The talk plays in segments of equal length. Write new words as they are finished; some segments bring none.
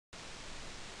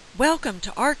Welcome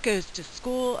to Art Goes to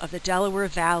School of the Delaware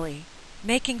Valley,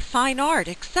 making fine art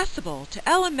accessible to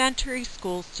elementary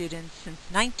school students since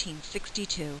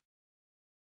 1962.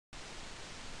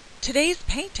 Today's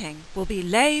painting will be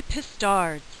Les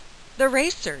Pistards, The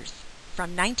Racers,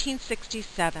 from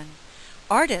 1967.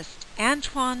 Artist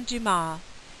Antoine Dumas,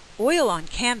 oil on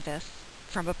canvas,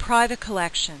 from a private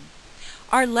collection.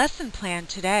 Our lesson plan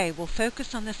today will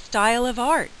focus on the style of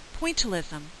art,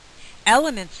 Pointillism,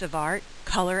 elements of art,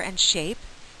 color and shape,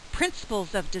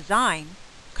 principles of design,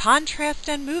 contrast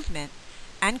and movement,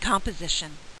 and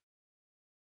composition.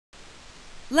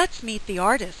 Let's meet the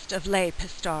artist of Les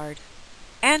Pistards,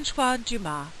 Antoine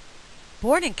Dumas.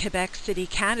 Born in Quebec City,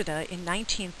 Canada in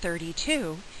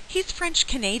 1932, he's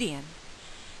French-Canadian.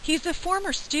 He's a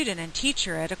former student and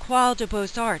teacher at École des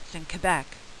Beaux-Arts in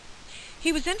Quebec.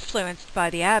 He was influenced by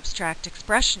the abstract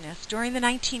expressionists during the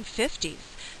 1950s,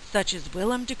 such as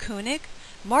Willem de Kooning,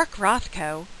 Mark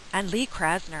Rothko, and Lee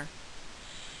Krasner.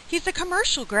 He's a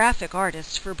commercial graphic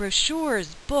artist for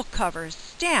brochures, book covers,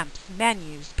 stamps,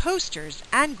 menus, posters,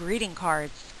 and greeting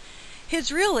cards.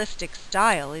 His realistic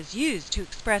style is used to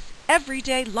express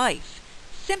everyday life,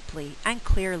 simply and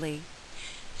clearly.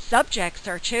 Subjects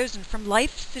are chosen from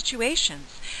life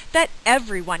situations that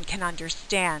everyone can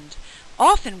understand,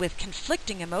 often with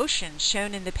conflicting emotions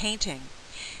shown in the painting.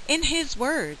 In his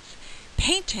words,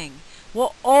 painting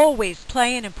will always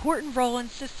play an important role in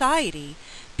society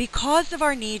because of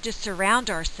our need to surround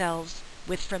ourselves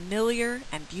with familiar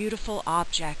and beautiful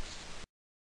objects.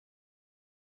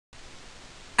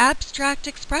 Abstract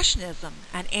Expressionism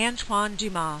and Antoine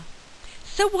Dumas.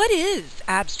 So what is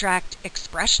abstract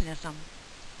expressionism?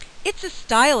 It's a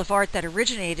style of art that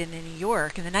originated in New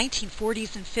York in the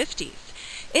 1940s and 50s.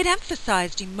 It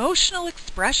emphasized emotional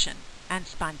expression and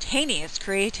spontaneous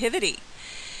creativity.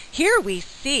 Here we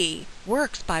see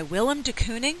works by Willem de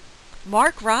Kooning,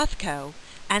 Mark Rothko,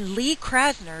 and Lee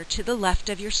Krasner to the left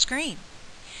of your screen,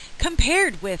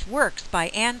 compared with works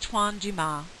by Antoine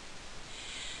Dumas.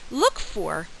 Look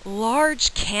for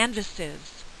large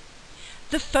canvases.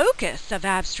 The focus of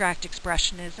abstract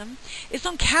expressionism is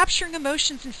on capturing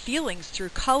emotions and feelings through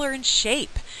color and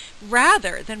shape,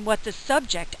 rather than what the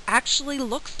subject actually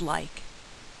looks like.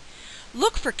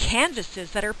 Look for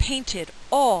canvases that are painted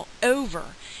all over.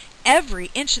 Every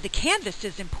inch of the canvas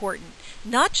is important,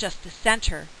 not just the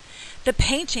center. The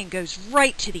painting goes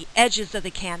right to the edges of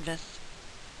the canvas.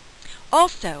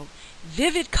 Also,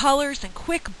 vivid colors and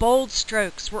quick, bold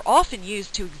strokes were often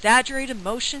used to exaggerate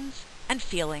emotions and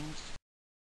feelings.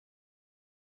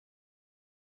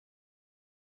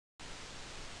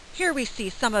 Here we see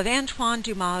some of Antoine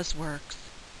Dumas' works.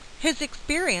 His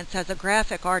experience as a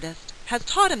graphic artist has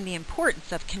taught him the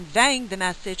importance of conveying the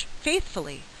message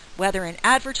faithfully, whether in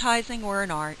advertising or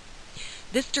in art.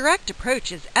 This direct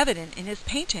approach is evident in his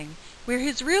painting, where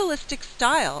his realistic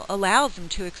style allows him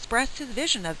to express his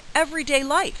vision of everyday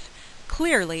life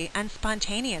clearly and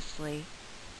spontaneously.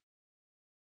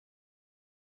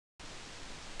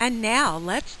 And now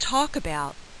let's talk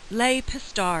about Les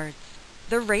Pistards,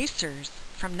 The Racers,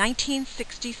 from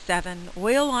 1967,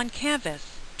 oil on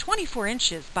canvas, 24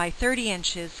 inches by 30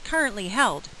 inches, currently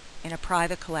held in a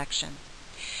private collection.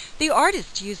 The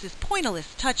artist uses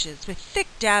pointillist touches with thick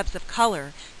dabs of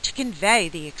color to convey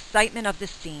the excitement of the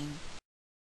scene.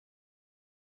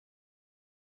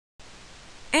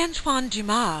 Antoine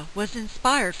Dumas was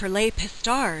inspired for Les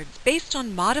Pistards based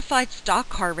on modified stock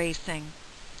car racing.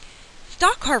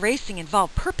 Stock car racing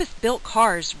involved purpose-built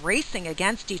cars racing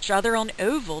against each other on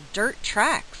oval dirt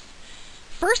tracks.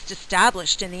 First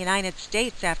established in the United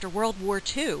States after World War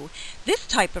II, this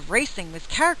type of racing was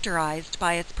characterized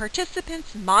by its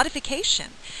participants'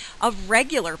 modification of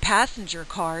regular passenger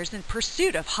cars in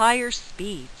pursuit of higher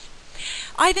speeds.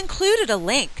 I've included a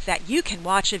link that you can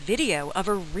watch a video of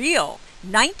a real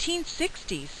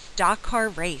 1960s stock car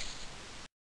race.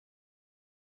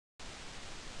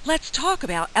 Let's talk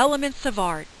about elements of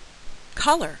art.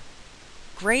 Color.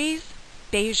 Grays,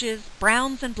 beiges,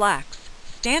 browns, and blacks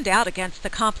stand out against the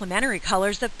complementary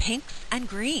colors of pinks and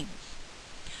greens.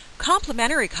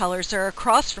 Complementary colors are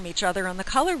across from each other on the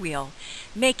color wheel,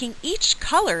 making each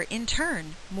color in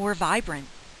turn more vibrant.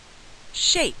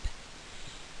 Shape.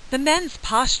 The men's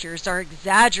postures are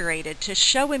exaggerated to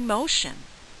show emotion.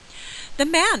 The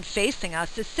man facing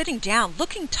us is sitting down,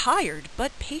 looking tired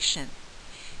but patient.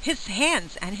 His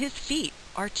hands and his feet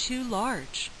are too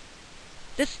large.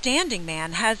 The standing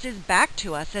man has his back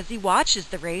to us as he watches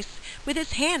the race with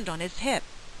his hand on his hip.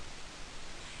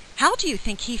 How do you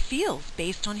think he feels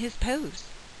based on his pose?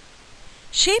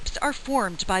 Shapes are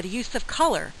formed by the use of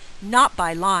color, not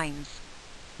by lines.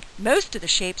 Most of the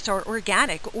shapes are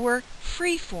organic or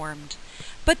free-formed.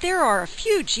 But there are a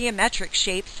few geometric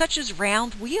shapes such as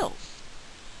round wheels.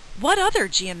 What other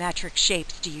geometric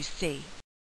shapes do you see?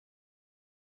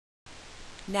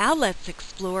 Now let's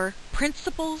explore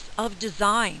principles of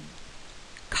design.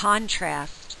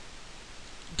 Contrast.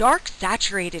 Dark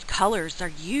saturated colors are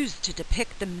used to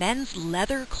depict the men's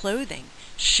leather clothing,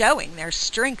 showing their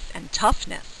strength and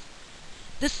toughness.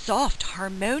 The soft,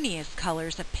 harmonious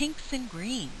colors of pinks and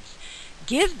greens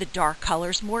give the dark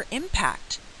colors more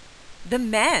impact. The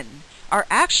men are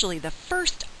actually the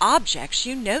first objects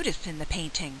you notice in the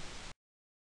painting.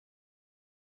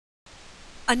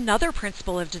 Another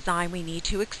principle of design we need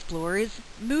to explore is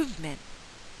movement.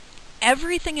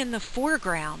 Everything in the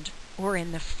foreground or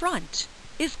in the front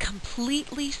is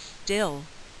completely still.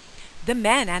 The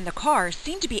men and the car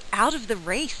seem to be out of the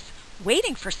race,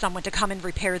 waiting for someone to come and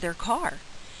repair their car.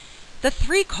 The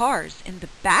three cars in the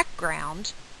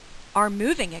background are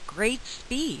moving at great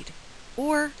speed.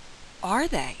 Or are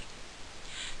they?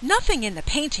 Nothing in the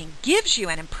painting gives you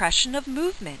an impression of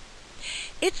movement.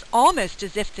 It's almost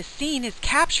as if the scene is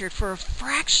captured for a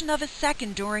fraction of a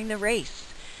second during the race,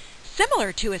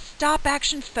 similar to a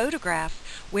stop-action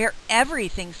photograph where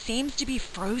everything seems to be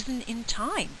frozen in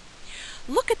time.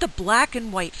 Look at the black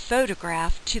and white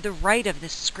photograph to the right of the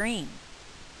screen.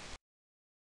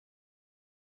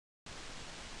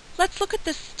 Let's look at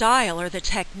the style or the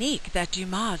technique that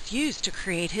Dumas used to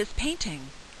create his painting.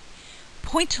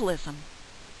 Pointillism.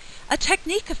 A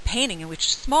technique of painting in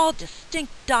which small,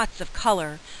 distinct dots of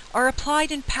color are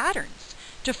applied in patterns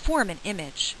to form an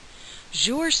image.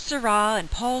 Georges Seurat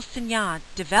and Paul Signan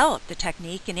developed the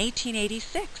technique in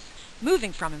 1886,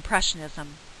 moving from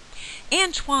Impressionism.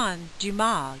 Antoine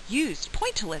Dumas used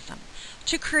Pointillism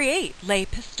to create Les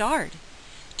Pistards.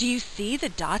 Do you see the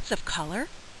dots of color?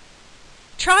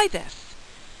 Try this.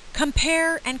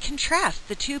 Compare and contrast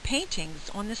the two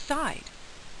paintings on the side.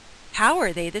 How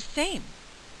are they the same?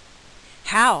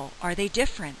 How are they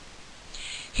different?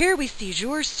 Here we see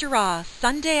Georges Seurat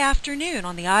Sunday afternoon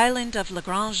on the island of La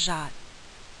Grande Jatte.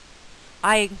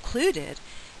 I included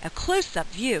a close-up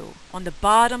view on the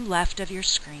bottom left of your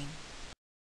screen.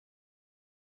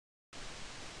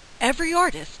 Every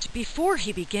artist, before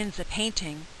he begins a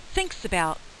painting, thinks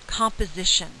about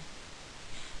composition.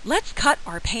 Let's cut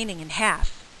our painting in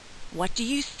half. What do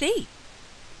you see?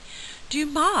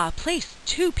 Dumas placed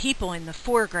two people in the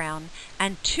foreground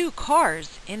and two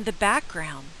cars in the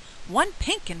background, one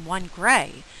pink and one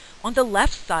gray, on the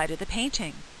left side of the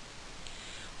painting.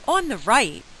 On the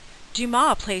right,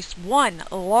 Dumas placed one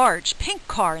large pink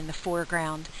car in the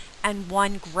foreground and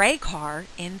one gray car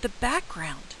in the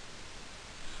background.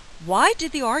 Why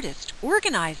did the artist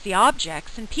organize the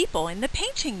objects and people in the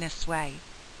painting this way?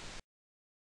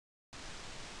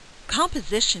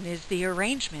 Composition is the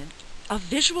arrangement of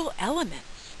visual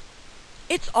elements.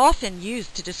 It's often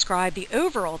used to describe the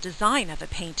overall design of a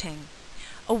painting.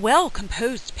 A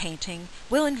well-composed painting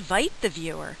will invite the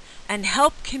viewer and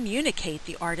help communicate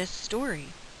the artist's story.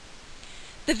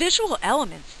 The visual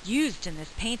elements used in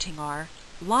this painting are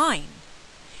line.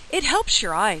 It helps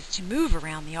your eyes to move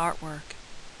around the artwork.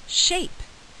 Shape.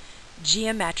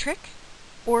 Geometric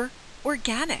or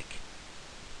organic.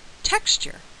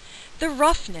 Texture. The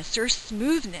roughness or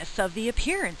smoothness of the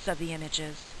appearance of the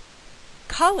images.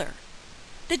 Color.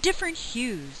 The different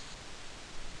hues.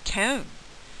 Tone.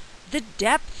 The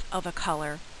depth of a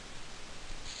color.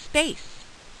 Space.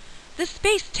 The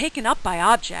space taken up by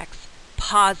objects,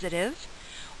 positive,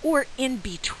 or in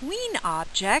between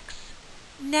objects,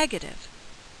 negative.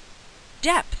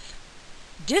 Depth.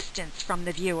 Distance from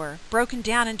the viewer, broken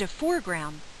down into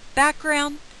foreground,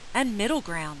 background, and middle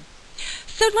ground.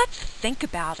 So let's think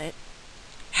about it.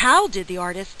 How did the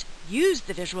artist use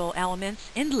the visual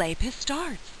elements in Les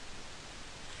Pistards?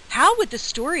 How would the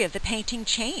story of the painting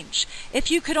change if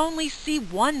you could only see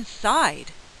one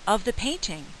side of the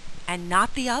painting and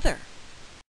not the other?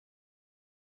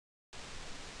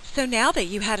 So now that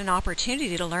you had an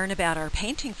opportunity to learn about our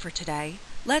painting for today,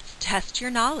 let's test your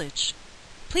knowledge.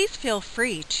 Please feel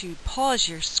free to pause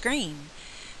your screen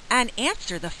and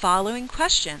answer the following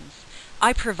questions.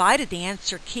 I provided the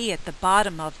answer key at the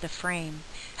bottom of the frame.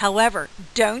 However,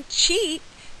 don't cheat.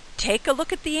 Take a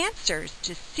look at the answers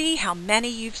to see how many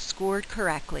you've scored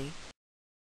correctly.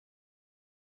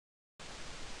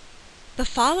 The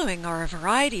following are a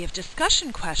variety of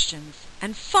discussion questions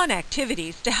and fun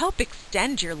activities to help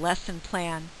extend your lesson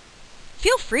plan.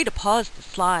 Feel free to pause the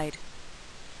slide.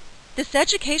 This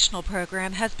educational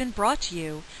program has been brought to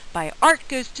you by Art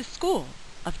Goes to School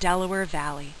of Delaware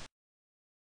Valley.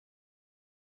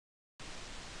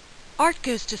 Art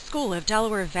Goes to School of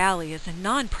Delaware Valley is a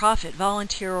nonprofit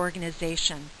volunteer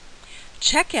organization.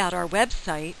 Check out our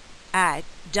website at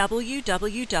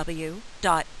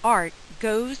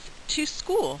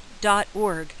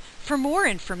www.artgoestoschool.org for more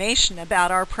information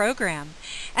about our program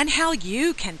and how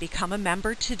you can become a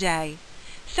member today.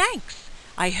 Thanks!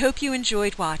 I hope you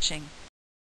enjoyed watching.